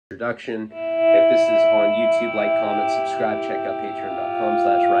Introduction. If this is on YouTube, like, comment, subscribe, check out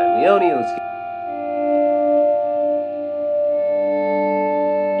patreon.com/RyanLeone. Let's get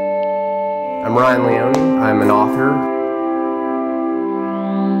I'm Ryan Leone. I'm an author.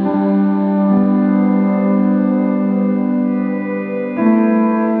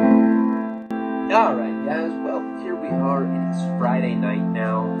 Alright guys, well here we are. It is Friday night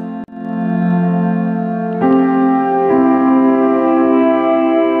now.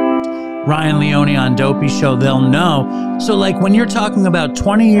 Ryan Leone on Dopey Show, they'll know. So like when you're talking about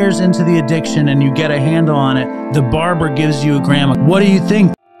 20 years into the addiction and you get a handle on it, the barber gives you a gram. What do you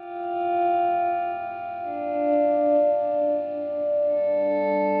think?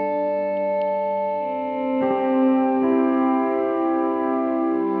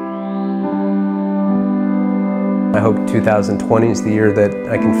 I hope 2020 is the year that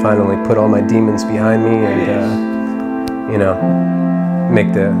I can finally put all my demons behind me and, you know,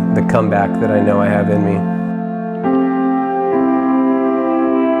 make the comeback that I know I have in me.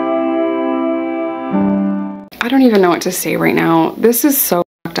 I don't even know what to say right now. This is so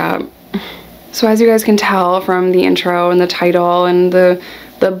fucked up. So as you guys can tell from the intro and the title and the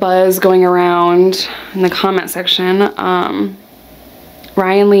buzz going around in the comment section,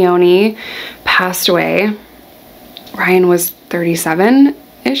 Ryan Leone passed away. Ryan was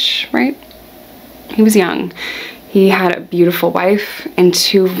 37-ish, right? He was young. He had a beautiful wife and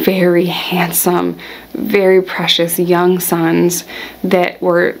two very handsome, very precious young sons that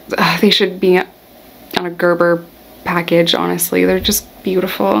were, they should be on a Gerber package, honestly. They're just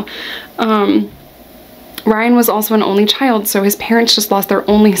beautiful. Ryan was also an only child, so his parents just lost their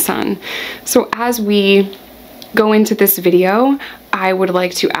only son. So as we go into this video, I would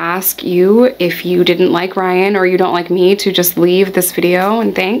like to ask you, if you didn't like Ryan or you don't like me, to just leave this video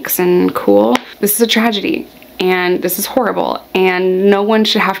and thanks and cool. This is a tragedy. And this is horrible, and no one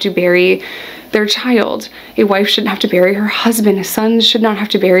should have to bury their child. A wife shouldn't have to bury her husband. Sons should not have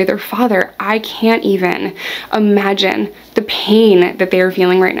to bury their father. I can't even imagine the pain that they are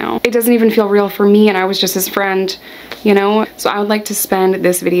feeling right now. It doesn't even feel real for me, and I was just his friend, you know? So I would like to spend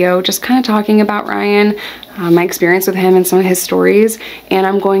this video just kind of talking about Ryan, my experience with him and some of his stories, and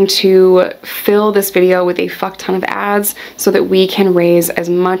I'm going to fill this video with a fuck ton of ads so that we can raise as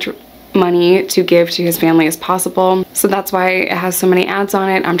much money to give to his family as possible. So that's why it has so many ads on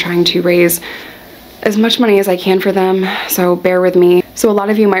it. I'm trying to raise as much money as I can for them, so bear with me. So a lot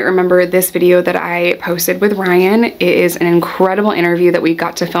of you might remember this video that I posted with Ryan. It is an incredible interview that we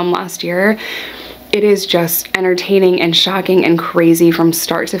got to film last year. It is just entertaining and shocking and crazy from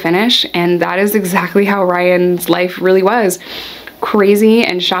start to finish, and that is exactly how Ryan's life really was. Crazy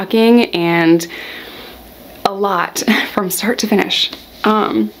and shocking and a lot from start to finish.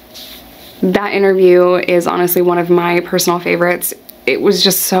 That interview is honestly one of my personal favorites. It was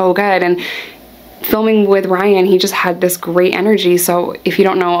just so good, and filming with Ryan, he just had this great energy. So if you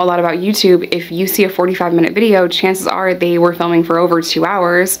don't know a lot about YouTube, if you see a 45-minute video, chances are they were filming for over 2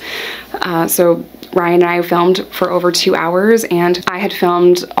 hours. So Ryan and I filmed for over 2 hours, and I had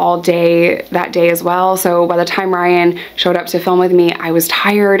filmed all day that day as well. So by the time Ryan showed up to film with me, I was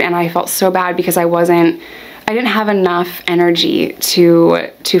tired, and I felt so bad because I didn't have enough energy to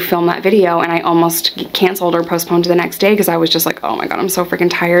film that video, and I almost canceled or postponed to the next day because I was just like, oh my god, I'm so freaking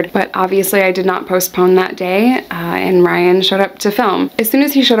tired. But obviously I did not postpone that day, and Ryan showed up to film. As soon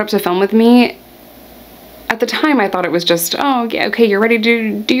as he showed up to film with me, at the time I thought it was just, oh yeah, okay, you're ready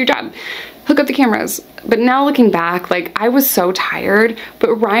to do your job, hook up the cameras. But now looking back, like, I was so tired,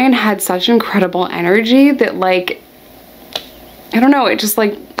 but Ryan had such incredible energy that, like, I don't know, it just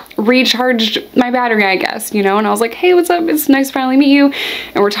like recharged my battery, I guess, you know? And I was like, hey, what's up? It's nice to finally meet you.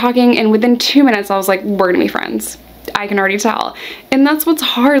 And we're talking, and within 2 minutes I was like, we're gonna be friends. I can already tell. And that's what's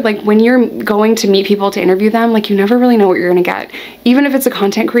hard, like when you're going to meet people to interview them, like you never really know what you're gonna get. Even if it's a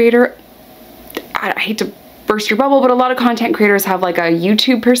content creator, I hate to burst your bubble, but a lot of content creators have like a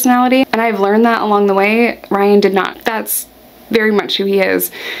YouTube personality, and I've learned that along the way. Ryan did not. That's very much who he is.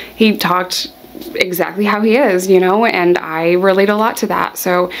 He talked exactly how he is, you know, and I relate a lot to that.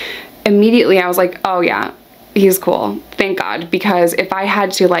 So immediately I was like, oh yeah, he's cool, thank God. Because if I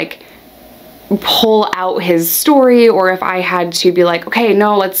had to like pull out his story, or if I had to be like, okay,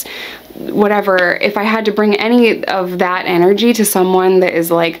 no, let's whatever, if I had to bring any of that energy to someone that is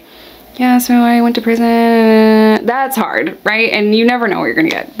like, yeah, so I went to prison, that's hard, right? And you never know what you're gonna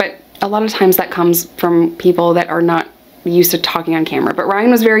get. But a lot of times that comes from people that are not used to talking on camera. But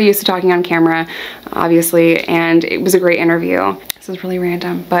Ryan was very used to talking on camera, obviously, and it was a great interview. This is really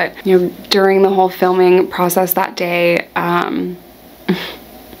random, but you know, during the whole filming process that day,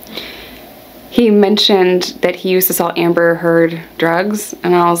 he mentioned that he used to sell Amber Heard drugs,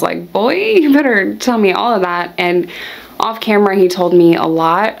 and I was like, boy, you better tell me all of that. And off camera, he told me a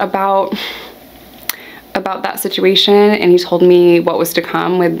lot about that situation, and he told me what was to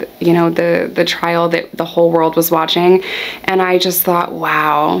come with, you know, the trial that the whole world was watching. And I just thought,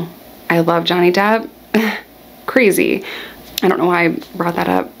 wow, I love Johnny Depp. Crazy. I don't know why I brought that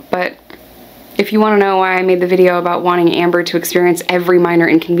up, but if you want to know why I made the video about wanting Amber to experience every minor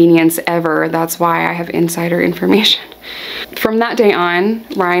inconvenience ever, that's why I have insider information. From that day on,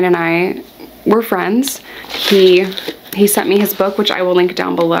 Ryan and I were friends. He sent me his book, which I will link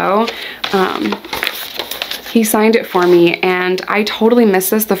down below. He signed it for me, and I totally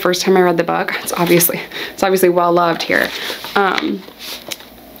missed this the first time I read the book. It's obviously well loved here.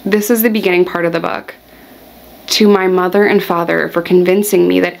 This is the beginning part of the book. To my mother and father for convincing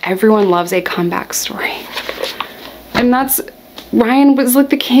me that everyone loves a comeback story. And Ryan was like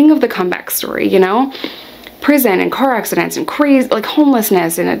the king of the comeback story, you know? Prison and car accidents and crazy, like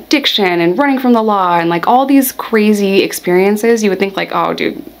homelessness and addiction and running from the law and like all these crazy experiences. You would think like, oh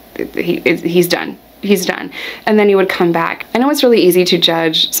dude, he's done. He's done. And then he would come back. I know it's really easy to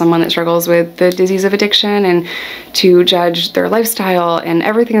judge someone that struggles with the disease of addiction and to judge their lifestyle and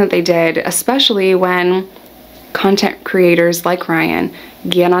everything that they did, especially when content creators like Ryan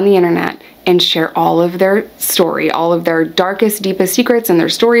get on the internet and share all of their story, all of their darkest, deepest secrets and their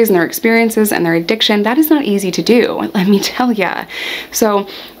stories and their experiences and their addiction. That is not easy to do, let me tell ya. So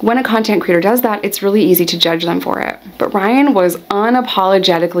when a content creator does that, it's really easy to judge them for it. But Ryan was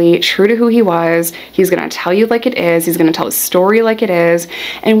unapologetically true to who he was. He's gonna tell you like it is. He's gonna tell his story like it is.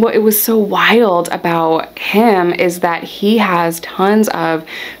 And what it was so wild about him is that he has tons of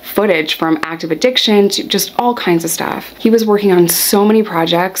footage from active addiction to just all kinds of stuff. He was working on so many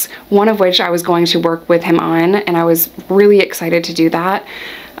projects, one of which I was going to work with him on, and I was really excited to do that.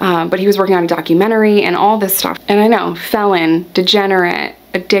 But he was working on a documentary and all this stuff. And I know, felon, degenerate,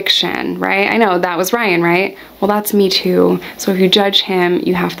 addiction, right? I know, that was Ryan, right? Well, that's me too. So if you judge him,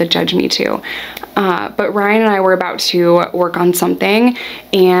 you have to judge me too. But Ryan and I were about to work on something,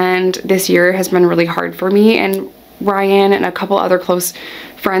 and this year has been really hard for me, and Ryan and a couple other close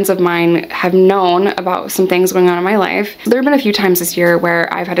friends of mine have known about some things going on in my life. There have been a few times this year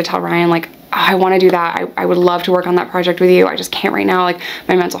where I've had to tell Ryan like, oh, I want to do that. I would love to work on that project with you. I just can't right now. Like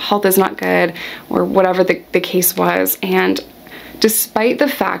my mental health is not good, or whatever the case was. And despite the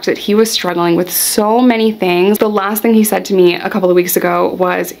fact that he was struggling with so many things, the last thing he said to me a couple of weeks ago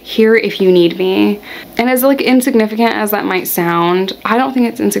was, "Here if you need me." And as like insignificant as that might sound, I don't think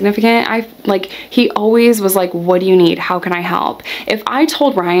it's insignificant. He always was like, "What do you need? How can I help?" If I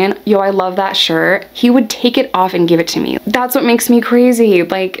told Ryan, "Yo, I love that shirt," he would take it off and give it to me. That's what makes me crazy.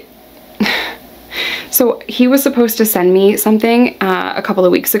 Like, so he was supposed to send me something a couple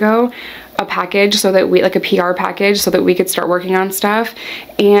of weeks ago, a package so that we, like a PR package so that we could start working on stuff.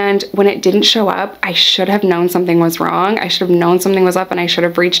 And when it didn't show up, I should have known something was wrong. I should have known something was up and I should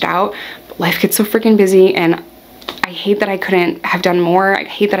have reached out. But life gets so freaking busy, and I hate that I couldn't have done more. I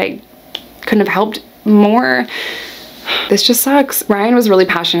hate that I couldn't have helped more. This just sucks. Ryan was really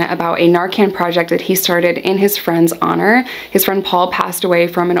passionate about a Narcan project that he started in his friend's honor. His friend Paul passed away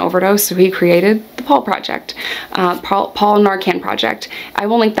from an overdose, so he created the Paul Project, Paul Narcan Project. I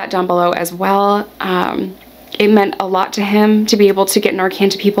will link that down below as well. It meant a lot to him to be able to get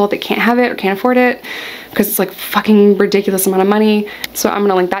Narcan to people that can't have it or can't afford it, because it's like fucking ridiculous amount of money. So I'm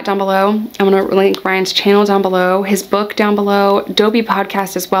gonna link that down below. I'm gonna link Ryan's channel down below, his book down below, Dopey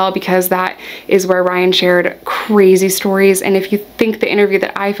podcast as well, because that is where Ryan shared crazy stories. And if you think the interview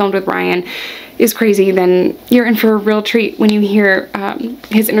that I filmed with Ryan is crazy, then you're in for a real treat when you hear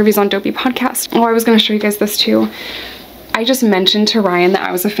his interviews on Dopey podcast. Oh, I was gonna show you guys this too. I just mentioned to Ryan that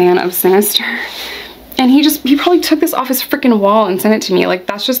I was a fan of Sinister. And he probably took this off his freaking wall and sent it to me. Like,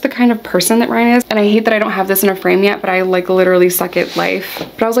 that's just the kind of person that Ryan is. And I hate that I don't have this in a frame yet, but I like literally suck at life.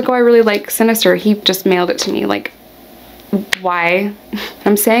 But I was like, oh, I really like Sinister. He just mailed it to me. Like, why?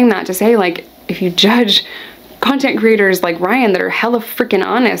 I'm saying that to say, like, if you judge content creators like Ryan that are hella freaking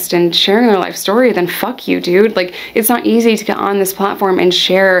honest and sharing their life story, then fuck you, dude. Like, it's not easy to get on this platform and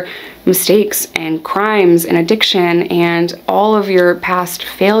share mistakes and crimes and addiction and all of your past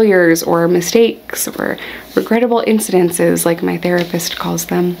failures or mistakes or regrettable incidences, like my therapist calls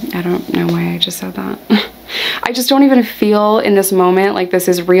them. I don't know why I just said that. I just don't even feel in this moment like this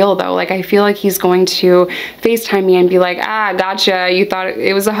is real though. Like, I feel like he's going to FaceTime me and be like, ah, gotcha, you thought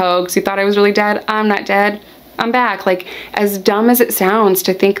it was a hoax, you thought I was really dead. I'm not dead, I'm back. Like, as dumb as it sounds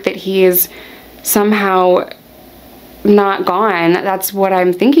to think that he is somehow not gone, that's what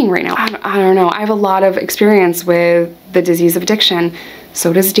I'm thinking right now. I don't know. I have a lot of experience with the disease of addiction.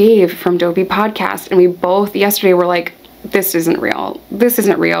 So does Dave from Dopey Podcast. And we both yesterday were like, this isn't real. This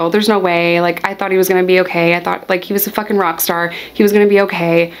isn't real. There's no way. Like, I thought he was gonna be okay. I thought, like, he was a fucking rock star. He was gonna be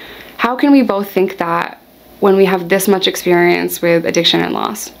okay. How can we both think that when we have this much experience with addiction and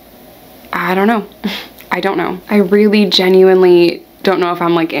loss? I don't know. I don't know. I really genuinely don't know if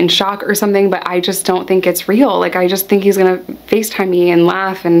I'm like in shock or something, but I just don't think it's real. Like, I just think he's gonna FaceTime me and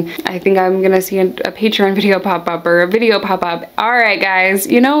laugh, and I think I'm gonna see a Patreon video pop up or a video pop up. All right, guys,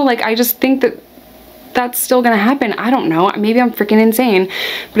 you know, like, I just think that that's still gonna happen. I don't know. Maybe I'm freaking insane,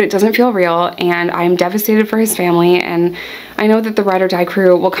 but it doesn't feel real, and I'm devastated for his family, and I know that the Ride or Die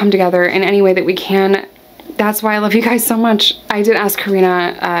crew will come together in any way that we can. That's why I love you guys so much. I did ask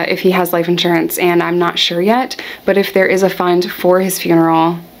Karina if he has life insurance, and I'm not sure yet, but if there is a fund for his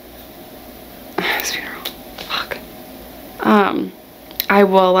funeral, fuck. I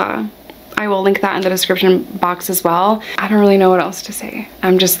will link that in the description box as well. I don't really know what else to say.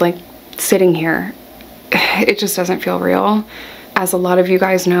 I'm just like sitting here. It just doesn't feel real. As a lot of you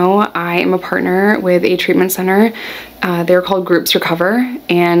guys know, I am a partner with a treatment center. They're called Groups Recover,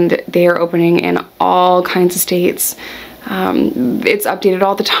 and they are opening in all kinds of states. It's updated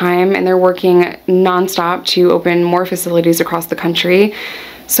all the time, and they're working nonstop to open more facilities across the country.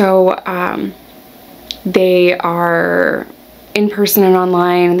 So they are in person and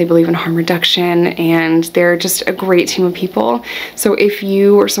online, and they believe in harm reduction, and they're just a great team of people. So if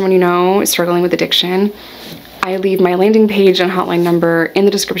you or someone you know is struggling with addiction, I leave my landing page and hotline number in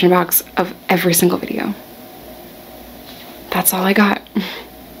the description box of every single video. That's all I got.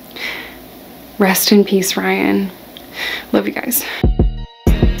 Rest in peace, Ryan. Love you guys.